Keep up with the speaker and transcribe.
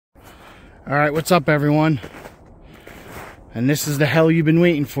Alright, what's up everyone? And this is the hell you've been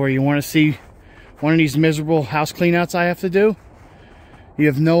waiting for. You want to see one of these miserable house cleanouts I have to do? You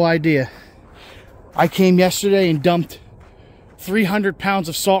have no idea. I came yesterday and dumped 300 pounds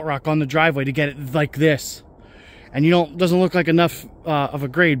of salt rock on the driveway to get it like this. And you know, it doesn't look like enough of a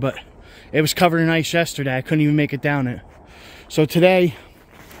grade, but it was covered in ice yesterday. I couldn't even make it down it. So today,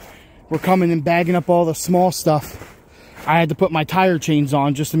 we're coming and bagging up all the small stuff. I had to put my tire chains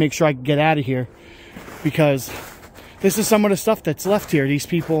on just to make sure I could get out of here, because this is some of the stuff that's left here. These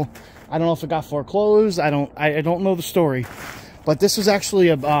people, I don't know if it got foreclosed. I don't know the story, but this was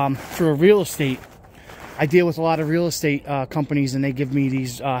actually for a real estate. I deal with a lot of real estate companies, and they give me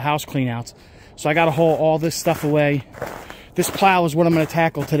these house cleanouts. So I got to haul all this stuff away. This plow is what I'm going to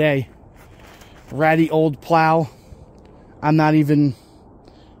tackle today. Ratty old plow. I'm not even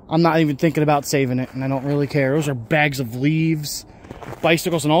thinking about saving it, and I don't really care. Those are bags of leaves,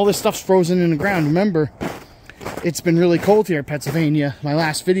 bicycles, and all this stuff's frozen in the ground. Remember, it's been really cold here in Pennsylvania. My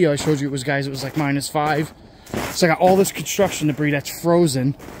last video I showed you, it was like -5. So I got all this construction debris that's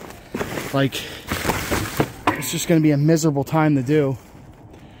frozen. Like, it's just going to be a miserable time to do.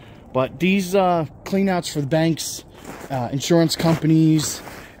 But these cleanouts for the banks, insurance companies,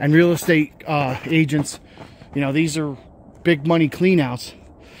 and real estate agents, you know, these are big money cleanouts.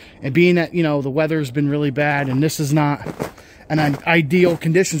 And being that, you know, the weather's been really bad, and this is not an ideal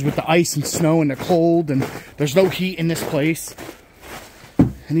conditions with the ice and snow and the cold, and there's no heat in this place.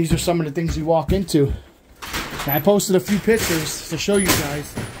 And these are some of the things you walk into. And I posted a few pictures to show you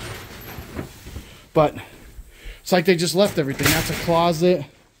guys. But it's like they just left everything. That's a closet.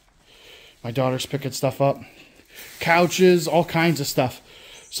 My daughter's picking stuff up. Couches, all kinds of stuff.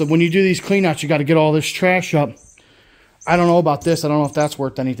 So when you do these cleanouts, you got to get all this trash up. I don't know about this. I don't know if that's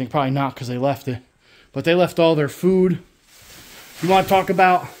worth anything. Probably not, because they left it. But they left all their food. You want to talk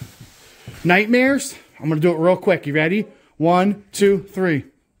about nightmares? I'm going to do it real quick. You ready? 1, 2, 3.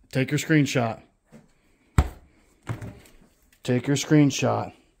 Take your screenshot. Take your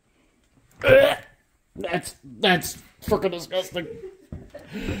screenshot. Ugh. That's freaking disgusting.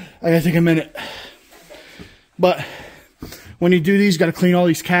 I gotta take a minute. But when you do these, you got to clean all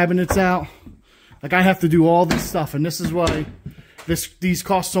these cabinets out. Like, I have to do all this stuff, and this is why these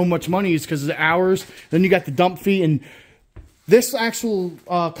cost so much money, is because of the hours. Then you got the dump fee, and this actual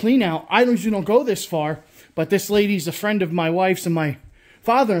clean out, I usually don't go this far, but this lady's a friend of my wife's and my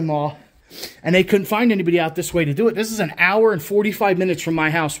father-in-law, and they couldn't find anybody out this way to do it. This is an hour and 45 minutes from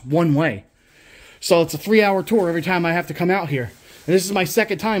my house one way. So it's a 3-hour tour every time I have to come out here. And this is my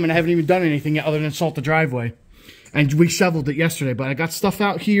second time, and I haven't even done anything yet other than salt the driveway. And we shoveled it yesterday, but I got stuff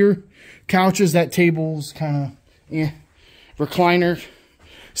out here. Couches, that table's kind of, recliner.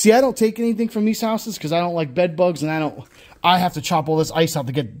 See, I don't take anything from these houses because I don't like bed bugs, and I have to chop all this ice out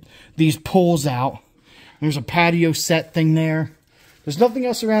to get these poles out. There's a patio set thing there. There's nothing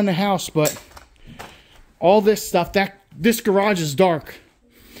else around the house, but all this stuff. This garage is dark.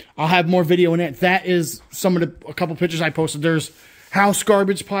 I'll have more video in it. That is a couple pictures I posted. There's house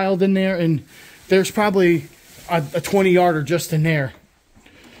garbage piled in there, and there's probably a 20-yarder just in there.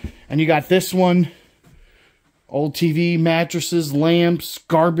 And you got this one, old TV, mattresses, lamps,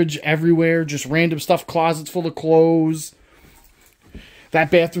 garbage everywhere, just random stuff, closets full of clothes. That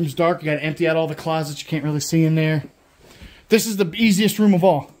bathroom's dark. You got to empty out all the closets you can't really see in there. This is the easiest room of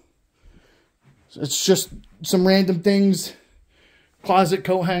all. It's just some random things. Closet,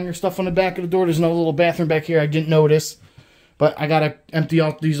 coat hanger, stuff on the back of the door. There's no little bathroom back here. I didn't notice. But I got to empty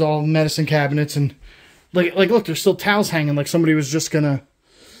out these all medicine cabinets. And like, look, there's still towels hanging, like somebody was just going to,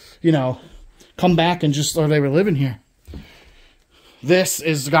 you know, come back and or they were living here. This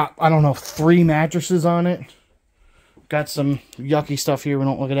is got, I don't know, 3 mattresses on it. Got some yucky stuff here. We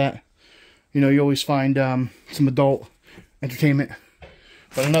don't look at that. You know, you always find some adult entertainment.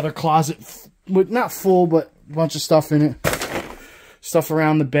 But another closet, with not full, but a bunch of stuff in it. Stuff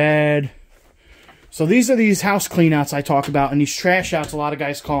around the bed. So these are these house cleanouts I talk about, and these trash outs, a lot of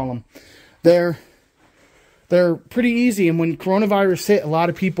guys call them. They're pretty easy, and when coronavirus hit, a lot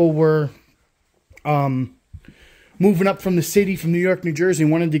of people were moving up from the city, from New York, New Jersey,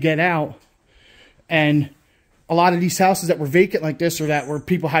 and wanted to get out. And a lot of these houses that were vacant like this, or that where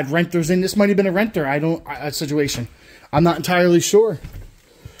people had renters in, this might have been a renter. A situation. I'm not entirely sure.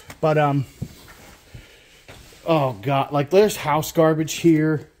 But, oh, God. Like, there's house garbage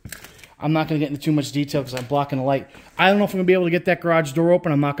here. I'm not going to get into too much detail because I'm blocking the light. I don't know if I'm going to be able to get that garage door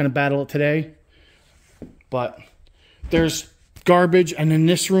open. I'm not going to battle it today. But there's garbage, and in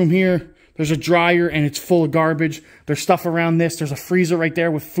this room here, there's a dryer, and it's full of garbage. There's stuff around this. There's a freezer right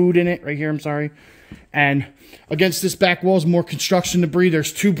there with food in it. Right here, I'm sorry. And against this back wall is more construction debris.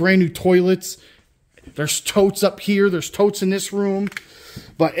 There's 2 brand new toilets. There's totes up here. There's totes in this room.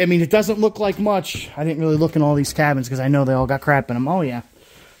 But, I mean, it doesn't look like much. I didn't really look in all these cabins because I know they all got crap in them. Oh, yeah.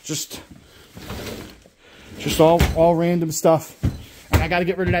 Just all random stuff. And I got to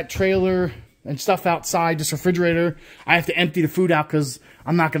get rid of that trailer and stuff outside, this refrigerator. I have to empty the food out because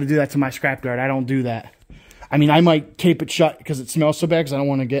I'm not going to do that to my scrapyard. I don't do that. I mean, I might tape it shut because it smells so bad because I don't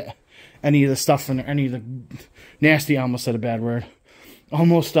want to get any of the stuff in there, any of the nasty, I almost said a bad word.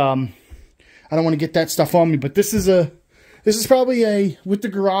 Almost, I don't want to get that stuff on me. But this is probably with the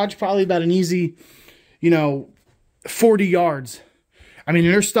garage, probably about an easy, 40 yards. I mean,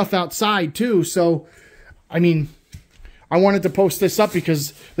 there's stuff outside too. So, I mean, I wanted to post this up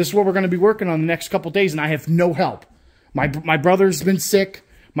because this is what we're going to be working on the next couple days, and I have no help. My brother's been sick.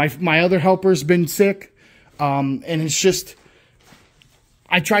 My other helper's been sick. And it's just,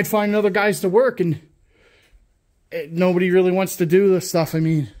 I tried finding other guys to work, and nobody really wants to do this stuff. I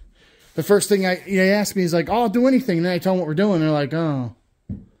mean, the first thing they ask me is like, oh, I'll do anything. And then I tell them what we're doing. They're like, oh,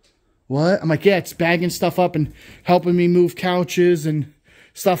 what? I'm like, yeah, it's bagging stuff up and helping me move couches and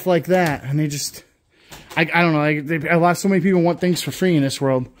stuff like that. And they just, I don't know. So many people want things for free in this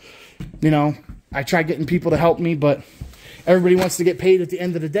world. I try getting people to help me, but everybody wants to get paid at the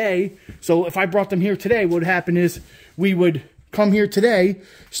end of the day. So if I brought them here today, what would happen is we would come here today,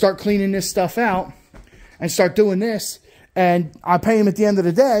 start cleaning this stuff out, and start doing this. And I pay them at the end of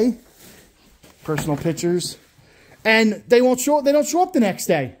the day. Personal pictures. And they don't show up the next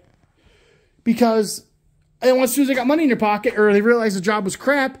day. Because as soon as they got money in their pocket or they realized the job was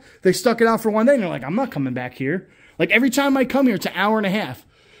crap, they stuck it out for one day and they're like, I'm not coming back here. Like every time I come here, it's an hour and a half.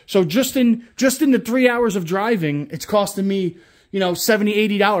 So just in the 3 hours of driving, it's costing me,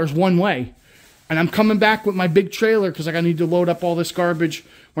 $70, $80 one way. And I'm coming back with my big trailer because I need to load up all this garbage.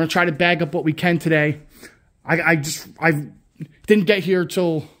 We're going to try to bag up what we can today. I didn't get here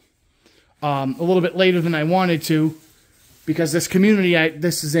till a little bit later than I wanted to because this community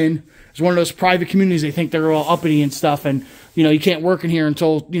this is in is one of those private communities. They think they're all uppity and stuff, and you can't work in here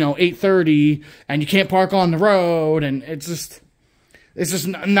until 8:30, and you can't park on the road, and it's just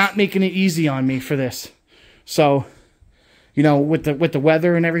not making it easy on me for this. So, with the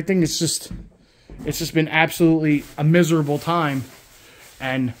weather and everything, it's just been absolutely a miserable time,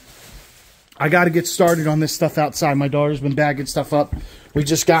 and I got to get started on this stuff outside. My daughter's been bagging stuff up. We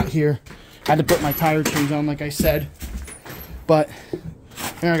just got here. Had to put my tire chains on, like I said. But,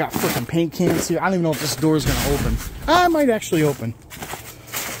 I got freaking paint cans here. I don't even know if this door is going to open. I might actually open.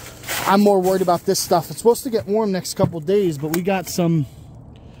 I'm more worried about this stuff. It's supposed to get warm next couple days, but we got some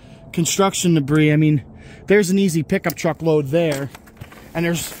construction debris. I mean, there's an easy pickup truck load there. And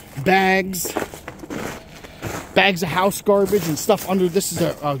there's bags of house garbage and stuff under. This is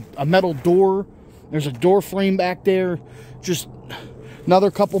a metal door. There's a door frame back there. Just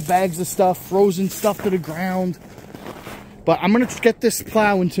another couple bags of stuff, frozen stuff to the ground. But I'm going to get this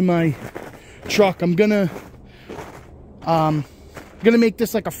plow into my truck. I'm going to make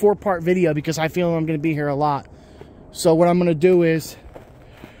this like a 4-part video because I feel I'm going to be here a lot. So what I'm going to do is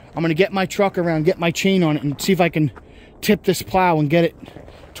I'm going to get my truck around, get my chain on it, and see if I can tip this plow and get it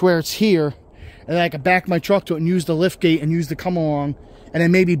to where it's here. And then I can back my truck to it and use the lift gate and use the come along. And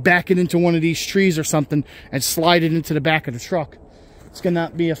then maybe back it into one of these trees or something and slide it into the back of the truck. It's going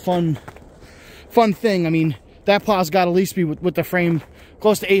to be a fun thing. I mean, that plow's got to at least be with the frame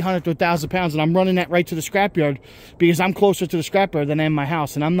close to 800 to 1,000 pounds. And I'm running that right to the scrapyard because I'm closer to the scrapyard than I am my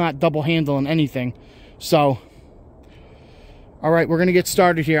house. And I'm not double handling anything. So, all right, we're going to get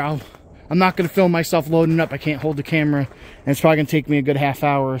started here. I'm not going to film myself loading up. I can't hold the camera. And it's probably going to take me a good half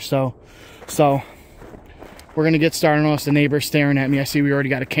hour or so. So, we're going to get started. Notice the neighbor's staring at me. I see we already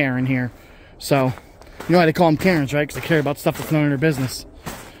got a Karen here. So, you know why they call them Karens, right? Because they care about stuff that's none of their business.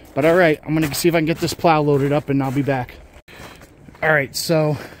 But all right, I'm going to see if I can get this plow loaded up and I'll be back. All right,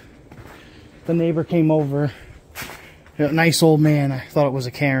 so the neighbor came over. A nice old man. I thought it was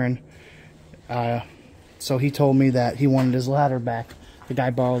a Karen. So he told me that he wanted his ladder back. The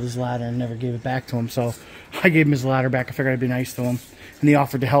guy borrowed his ladder and never gave it back to him. So I gave him his ladder back. I figured I'd be nice to him. And he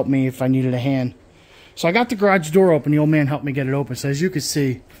offered to help me if I needed a hand. So I got the garage door open. The old man helped me get it open. So as you can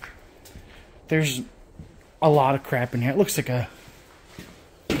see, there's a lot of crap in here. It looks like a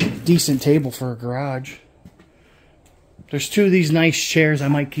decent table for a garage. There's 2 of these nice chairs I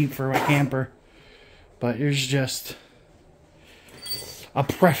might keep for my camper. But there's just a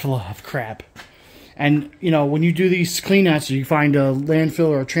plethora of crap. And, when you do these cleanouts, you find a landfill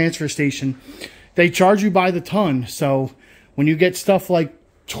or a transfer station, they charge you by the ton. So when you get stuff like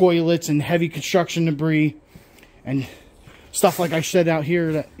toilets and heavy construction debris and stuff like I said out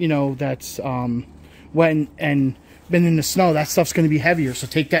here that, that's wet and been in the snow, that stuff's going to be heavier. So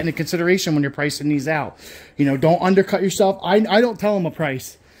take that into consideration when you're pricing these out. You know, don't undercut yourself. I don't tell them a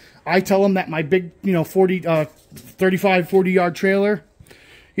price. I tell them that my big, you know, 35, 40 yard trailer,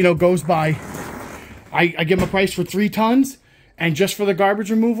 you know, goes by, I give them a price for 3 tons, and just for the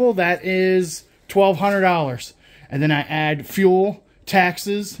garbage removal, that is $1,200. And then I add fuel,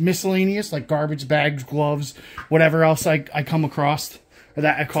 taxes, miscellaneous, like garbage bags, gloves, whatever else I come across, or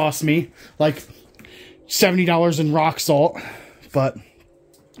that it costs me, like $70 in rock salt. But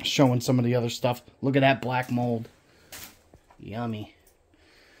showing some of the other stuff. Look at that black mold. Yummy.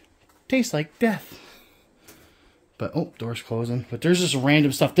 Tastes like death. But, oh, door's closing. But there's just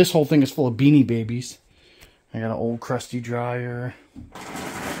random stuff. This whole thing is full of Beanie Babies. I got an old crusty dryer.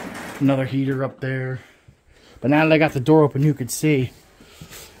 Another heater up there. But now that I got the door open, you could see.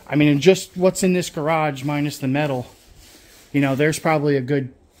 I mean, and just what's in this garage minus the metal, you know, there's probably a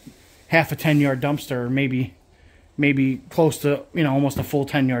good half a 10-yard dumpster, or maybe close to, you know, almost a full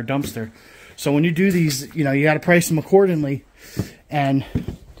 10-yard dumpster. So when you do these, you know, you got to price them accordingly. And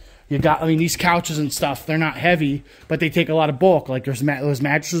you got, I mean, these couches and stuff, they're not heavy, but they take a lot of bulk. Like there's those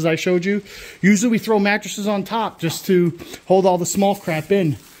mattresses I showed you. Usually we throw mattresses on top just to hold all the small crap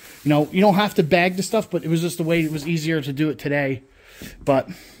in. You know, you don't have to bag the stuff, but it was just the way it was easier to do it today. But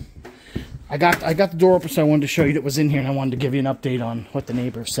I got the door open, so I wanted to show you that was in here, and I wanted to give you an update on what the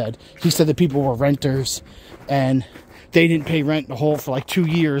neighbor said. He said that people were renters, and they didn't pay rent for like 2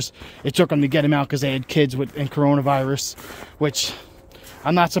 years. It took them to get them out because they had kids and coronavirus, which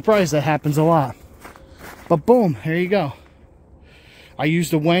I'm not surprised that happens a lot. But boom, here you go. I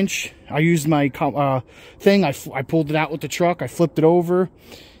used a winch. I used my thing. I pulled it out with the truck. I flipped it over,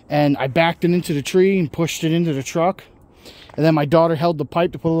 and I backed it into the tree and pushed it into the truck. And then my daughter held the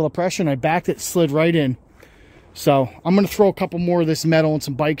pipe to put a little pressure, and I backed it, slid right in. So I'm going to throw a couple more of this metal and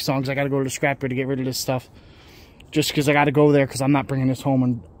some bike songs. I got to go to the scrapyard to get rid of this stuff. Just because I got to go there because I'm not bringing this home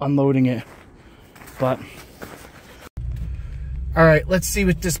and unloading it. But, all right, let's see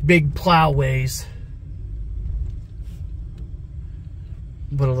what this big plow weighs.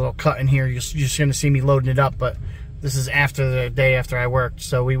 Put a little cut in here. You're just going to see me loading it up, but this is after the day after I worked.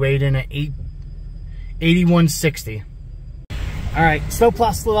 So we weighed in at 8160. All right,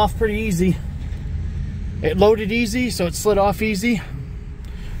 snowplow slid off pretty easy. It loaded easy, so it slid off easy.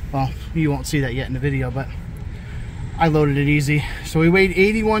 Well, you won't see that yet in the video, but I loaded it easy. So we weighed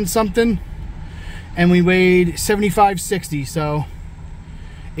 81 something, and we weighed 7560. So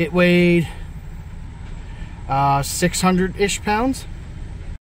it weighed 600-ish pounds.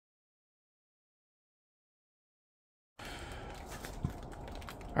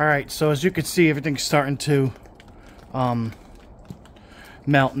 All right, so as you can see, everything's starting to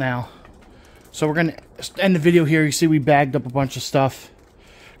melt now. So we're gonna end the video here. You see we bagged up a bunch of stuff,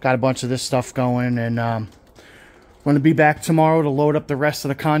 got a bunch of this stuff going, and I'm gonna be back tomorrow to load up the rest of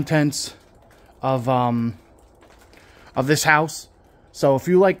the contents of this house. So if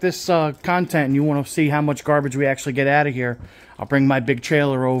you like this content and you want to see how much garbage we actually get out of here, I'll bring my big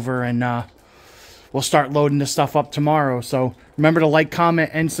trailer over, and we'll start loading this stuff up tomorrow. So remember to like,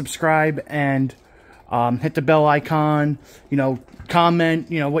 comment, and subscribe, and hit the bell icon. You know, comment,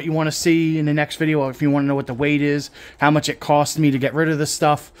 you know, what you want to see in the next video. If you want to know what the weight is, how much it cost me to get rid of this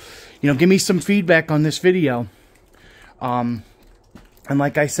stuff, you know, give me some feedback on this video. And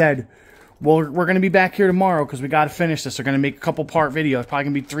like I said, we're going to be back here tomorrow because we got to finish this. We're going to make a couple part videos. Probably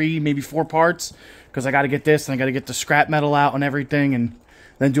going to be 3, maybe 4 parts, because I got to get this and I got to get the scrap metal out and everything, and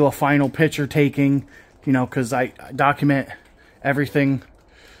then do a final picture taking, you know, because I document everything.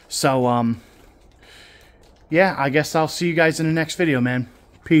 So, yeah, I guess I'll see you guys in the next video, man.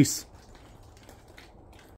 Peace.